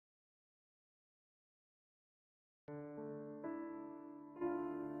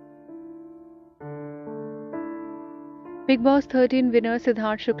Bigg Boss 13 winner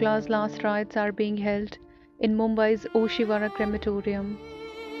Sidharth Shukla's last rites are being held in Mumbai's Oshiwara crematorium.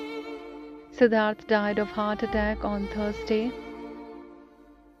 Sidharth died of heart attack on Thursday.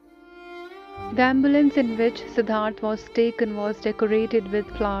 The ambulance in which Sidharth was taken was decorated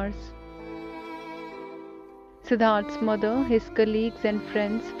with flowers. Sidharth's mother, his colleagues and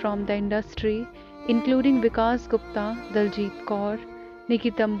friends from the industry, including Vikas Gupta, Daljit Kaur,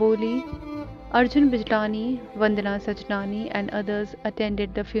 Nikki Tamboli, Arjun Bijlani, Vandana Sajnani and others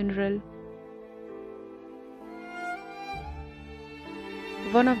attended the funeral.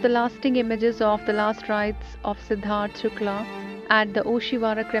 One of the lasting images of the last rites of Sidharth Shukla at the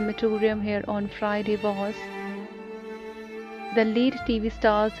Oshiwara crematorium here on Friday was the late TV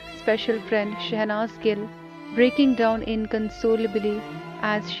star's special friend Shehnaaz breaking down inconsolably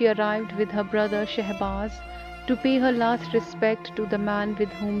as she arrived with her brother Shehbaz to pay her last respect to the man with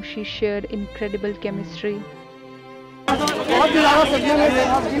whom she shared incredible chemistry.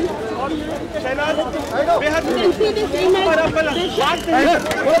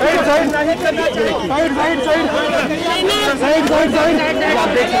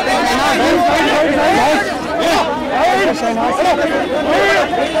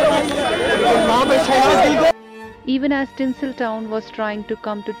 Even as Tinseltown was trying to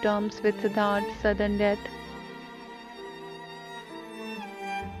come to terms with Sidharth's sudden death,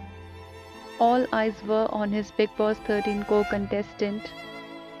 all eyes were on his Bigg Boss 13 co-contestant.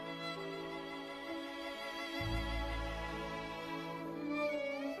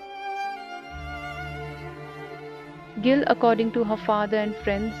 Gil, according to her father and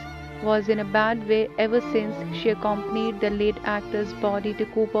friends, was in a bad way ever since she accompanied the late actor's body to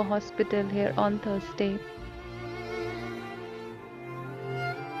Cooper Hospital here on Thursday.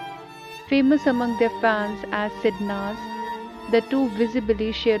 Famous among their fans as Sidnaz, the two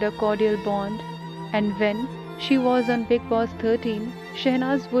visibly shared a cordial bond, and when she was on Bigg Boss 13,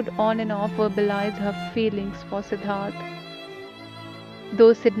 Shehnaaz would on and off verbalize her feelings for Sidharth.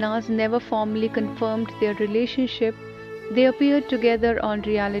 Though Sidnaz never formally confirmed their relationship, they appeared together on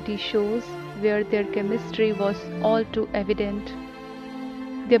reality shows where their chemistry was all too evident.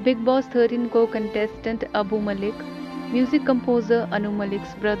 Their Bigg Boss 13 co-contestant Abu Malik, music composer Anu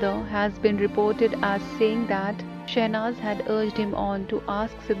Malik's brother, has been reported as saying that Shehnaaz had urged him on to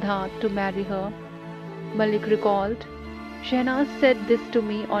ask Sidharth to marry her. Malik recalled, "Shehnaaz said this to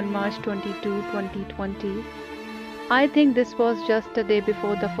me on March 22, 2020. I think this was just a day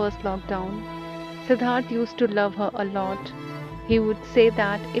before the first lockdown. Sidharth used to love her a lot. He would say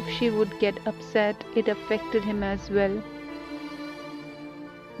that if she would get upset, it affected him as well."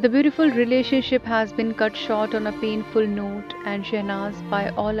 The beautiful relationship has been cut short on a painful note, and Shehnaaz, by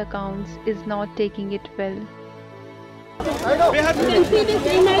all accounts, is not taking it well.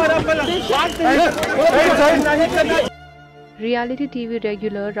 Reality TV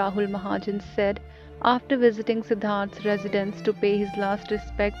regular Rahul Mahajan said after visiting Sidharth's residence to pay his last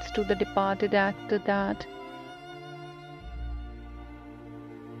respects to the departed actor that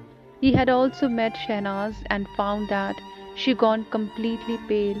he had also met Shehnaaz and found that she gone completely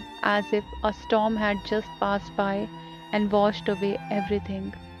pale, as if a storm had just passed by and washed away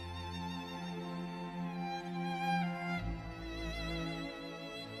everything.